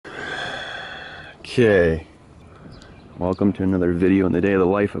Okay, welcome to another video in the day of the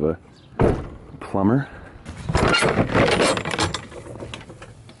life of a plumber.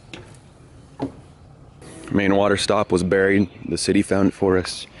 Main water stop was buried. The city found it for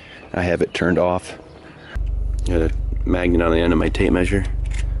us. I have it turned off. Got a magnet on the end of my tape measure.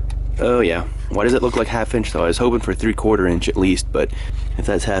 Oh yeah, why does it look like ½ inch though? I was hoping for 3/4 inch at least, but if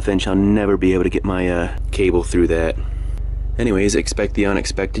that's ½ inch, I'll never be able to get my cable through that. Anyways, expect the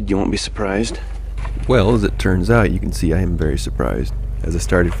unexpected. You won't be surprised. Well, as it turns out, you can see I am very surprised as I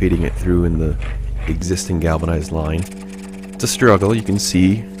started feeding it through in the existing galvanized line. It's a struggle, you can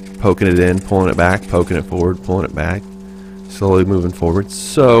see, poking it in, pulling it back, poking it forward, pulling it back, slowly moving forward.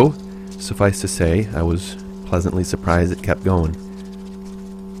 So, suffice to say, I was pleasantly surprised it kept going.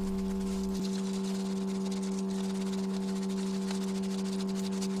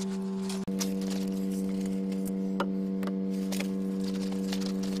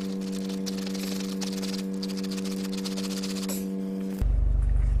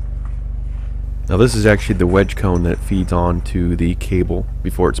 Now this is actually the wedge cone that it feeds onto the cable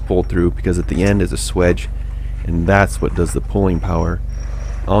before it's pulled through, because at the end is a swedge, and that's what does the pulling power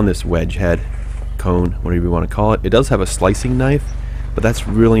on this wedge head, cone, whatever you want to call it. It does have a slicing knife, but that's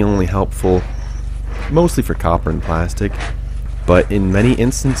really only helpful mostly for copper and plastic, but in many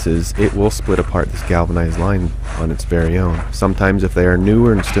instances it will split apart this galvanized line on its very own. Sometimes if they are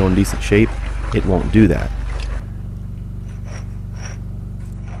newer and still in decent shape, it won't do that.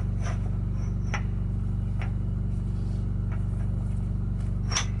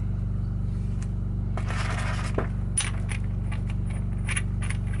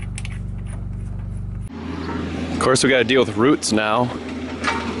 Of course, we got to deal with roots now.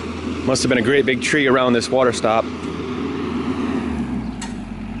 Must have been a great big tree around this water stop.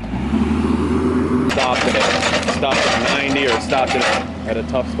 Stopped it. Stopped at 90 or stopped it at a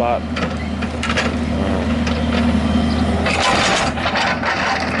tough spot.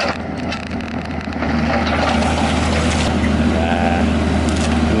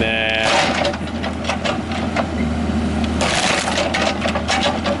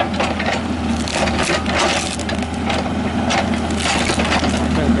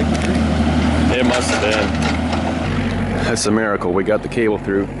 It must have been. That's a miracle. We got the cable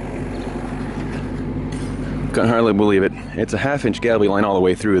through. Couldn't hardly believe it. It's a ½ inch galvanized line all the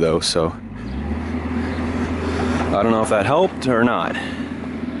way through though, so I don't know if that helped or not.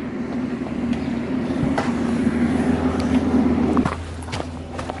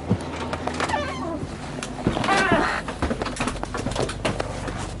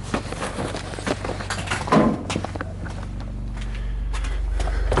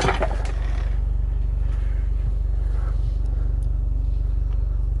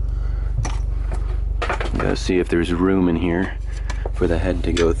 Gotta see if there's room in here for the head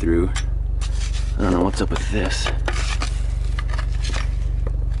to go through. I don't know what's up with this.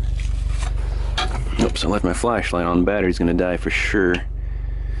 Oops, I left my flashlight on. The battery's gonna die for sure.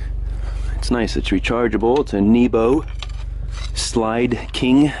 It's nice, it's rechargeable. It's a NEBO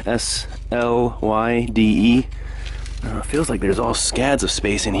SLYDEKING, S-L-Y-D-E. Feels like there's all scads of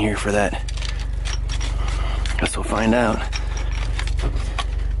space in here for that. Guess we'll find out.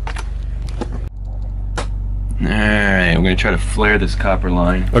 Alright, I'm going to try to flare this copper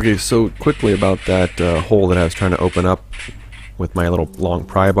line. Okay, so quickly about that hole that I was trying to open up with my little long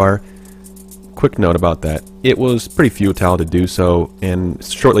pry bar. Quick note about that. It was pretty futile to do so, and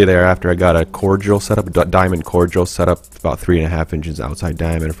shortly thereafter I got a core drill set up, a diamond core drill set up, about 3.5 inches outside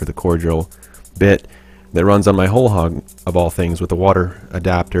diameter for the core drill bit that runs on my hole hog, of all things, with a water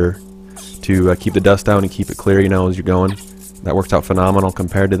adapter to keep the dust down and keep it clear, you know, as you're going. That works out phenomenal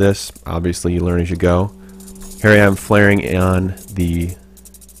compared to this. Obviously you learn as you go. Here I am flaring on the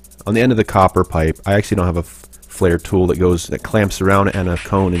end of the copper pipe. I actually don't have a flare tool that clamps around and a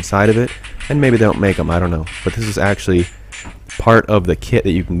cone inside of it, and maybe they don't make them, I don't know. But this is actually part of the kit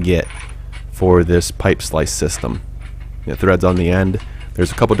that you can get for this pipe slice system. It threads on the end.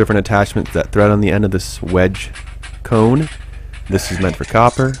 There's a couple different attachments that thread on the end of this wedge cone. This is meant for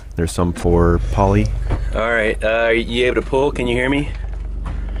copper. There's some for poly. Alright, are you able to pull? Can you hear me?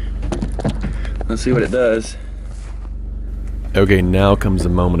 Let's see what it does. Okay, now comes the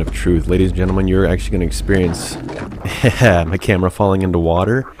moment of truth. Ladies and gentlemen, you're actually going to experience my camera falling into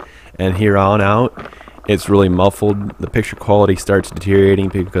water. And here on out, it's really muffled. The picture quality starts deteriorating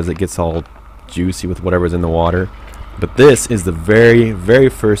because it gets all juicy with whatever's in the water. But this is the very, very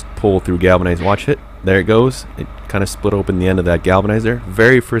first pull through galvanized. Watch it. There it goes. It kind of split open the end of that galvanizer.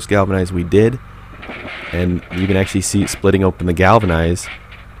 Very first galvanized we did. And you can actually see it splitting open the galvanized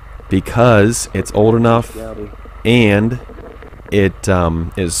because it's old enough and it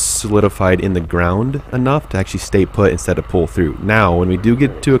is solidified in the ground enough to actually stay put instead of pull through. Now, when we do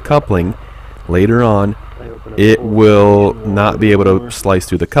get to a coupling later on, it will not be able to slice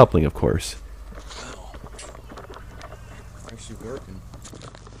through the coupling, of course. Actually working.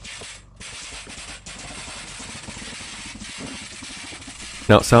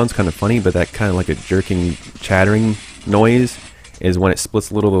 Now it sounds kind of funny, but that kind of like a jerking, chattering noise is when it splits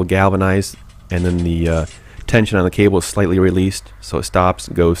a little galvanized, and then the tension on the cable is slightly released, so it stops,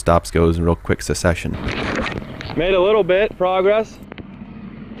 goes in real quick succession. Made a little bit progress.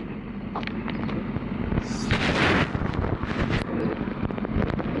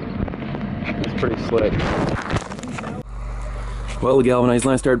 It's pretty slick. Well, the galvanized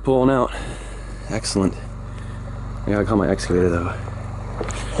line started pulling out. Excellent. I gotta call my excavator though.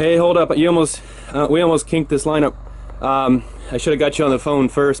 Hey, hold up! We almost kinked this line up. I should have got you on the phone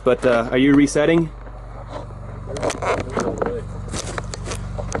first, but are you resetting?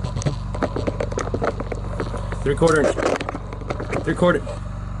 3/4 inch. 3/4.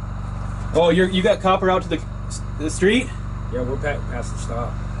 Oh, you got copper out to the street? Yeah, we're past the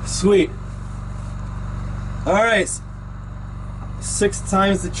stop. Sweet. All right. 6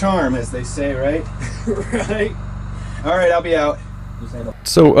 times the charm, as they say, right? Right. All right, I'll be out.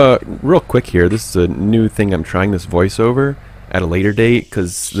 So, real quick here, this is a new thing I'm trying, this voiceover at a later date,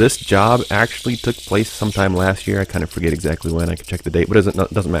 because this job actually took place sometime last year. I kind of forget exactly when. I can check the date, but it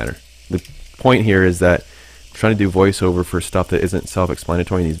doesn't matter. The point here is that I'm trying to do voiceover for stuff that isn't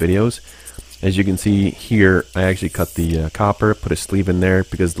self-explanatory in these videos. As you can see here, I actually cut the copper, put a sleeve in there,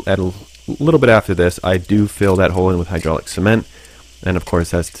 because at a little bit after this, I do fill that hole in with hydraulic cement, and of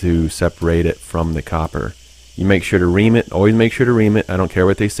course that's to separate it from the copper. You make sure to ream it, always make sure to ream it. I don't care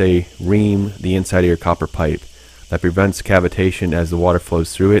what they say, ream the inside of your copper pipe. That prevents cavitation as the water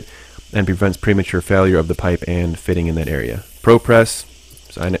flows through it, and prevents premature failure of the pipe and fitting in that area. ProPress,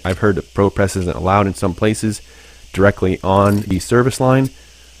 so I've heard that ProPress isn't allowed in some places directly on the service line,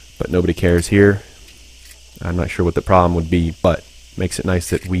 but nobody cares here. I'm not sure what the problem would be, but makes it nice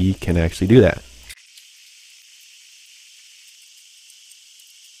that we can actually do that.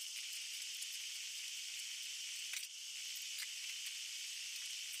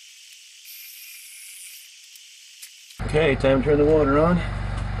 Okay, time to turn the water on.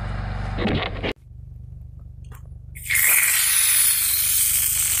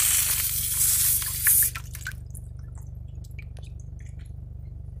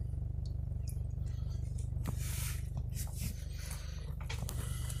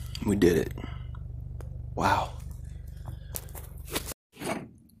 We did it. Wow.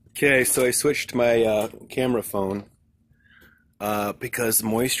 Okay, so I switched my camera phone because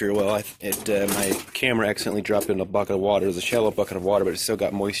moisture, well, my camera accidentally dropped in a bucket of water. It was a shallow bucket of water, but it still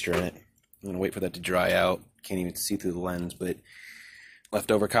got moisture in it. I'm going to wait for that to dry out. Can't even see through the lens, but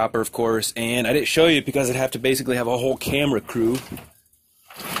leftover copper, of course. And I didn't show you because I'd have to basically have a whole camera crew.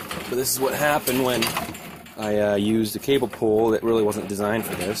 But this is what happened when I used a cable pull that really wasn't designed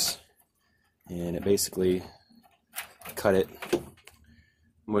for this. And it basically cut it,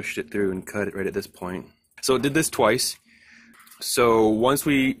 mushed it through and cut it right at this point. So it did this twice. So once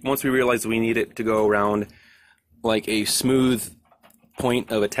we realized we need it to go around like a smooth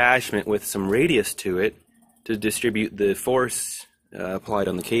point of attachment with some radius to it to distribute the force applied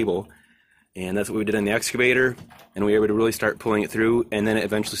on the cable, and that's what we did in the excavator, and we were able to really start pulling it through, and then it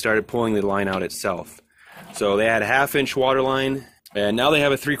eventually started pulling the line out itself. So they had a 1/2 inch water line, and now they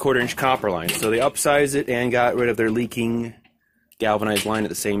have a 3/4 inch copper line. So they upsized it and got rid of their leaking galvanized line at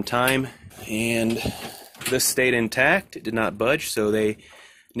the same time, and this stayed intact. It did not budge, so they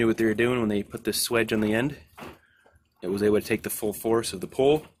knew what they were doing when they put this swedge on the end. It was able to take the full force of the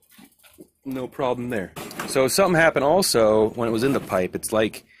pull. No problem there. So something happened also when it was in the pipe. It's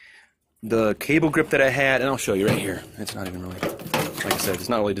like the cable grip that I had, and I'll show you right here. It's not even really, like I said, it's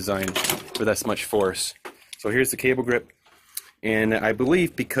not really designed for this much force. So here's the cable grip, and I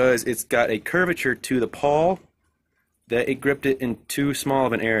believe because it's got a curvature to the pawl that it gripped it in too small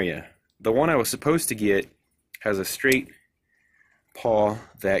of an area. The one I was supposed to get has a straight pawl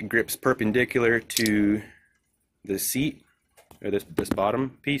that grips perpendicular to the seat, or this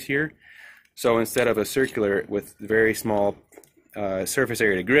bottom piece here. So instead of a circular with very small surface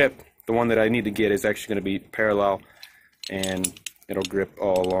area to grip, the one that I need to get is actually going to be parallel, and it'll grip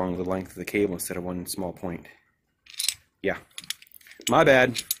all along the length of the cable instead of one small point. Yeah, my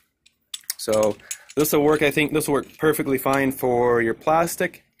bad. So this will work. I think this will work perfectly fine for your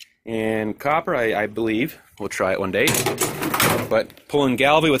plastic and copper, I believe. We'll try it one day. But pulling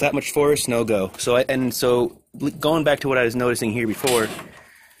galvy with that much force, no go. So going back to what I was noticing here before,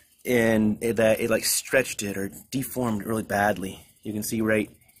 and it like stretched it or deformed it really badly. You can see right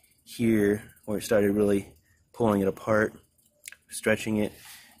here where it started really pulling it apart, stretching it,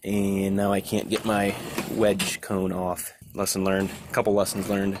 and now I can't get my wedge cone off. Lesson learned, a couple lessons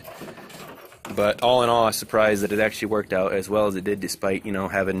learned. But all in all, I was surprised that it actually worked out as well as it did, despite, you know,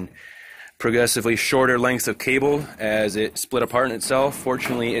 having progressively shorter lengths of cable as it split apart in itself.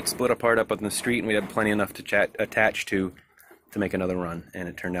 Fortunately, it split apart up on the street, and we had plenty enough to attach to make another run, and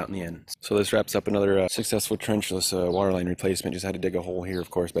it turned out in the end. So this wraps up another successful trenchless water line replacement. Just had to dig a hole here, of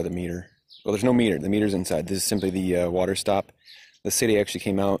course, by the meter. Well, there's no meter. The meter's inside. This is simply the water stop. The city actually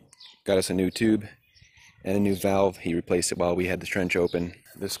came out, got us a new tube and a new valve. He replaced it while we had the trench open.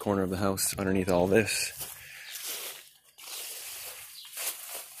 This corner of the house, underneath all this,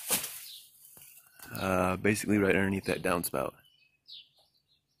 basically right underneath that downspout.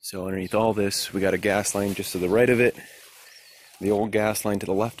 So underneath all this, we got a gas line just to the right of it, the old gas line to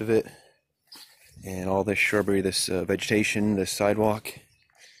the left of it, and all this shrubbery, this vegetation, this sidewalk,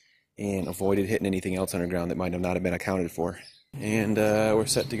 and avoided hitting anything else underground that might have not have been accounted for. And we're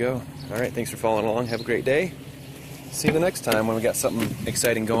set to go. Alright, thanks for following along. Have a great day. See you the next time when we got something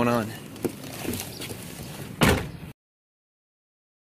exciting going on.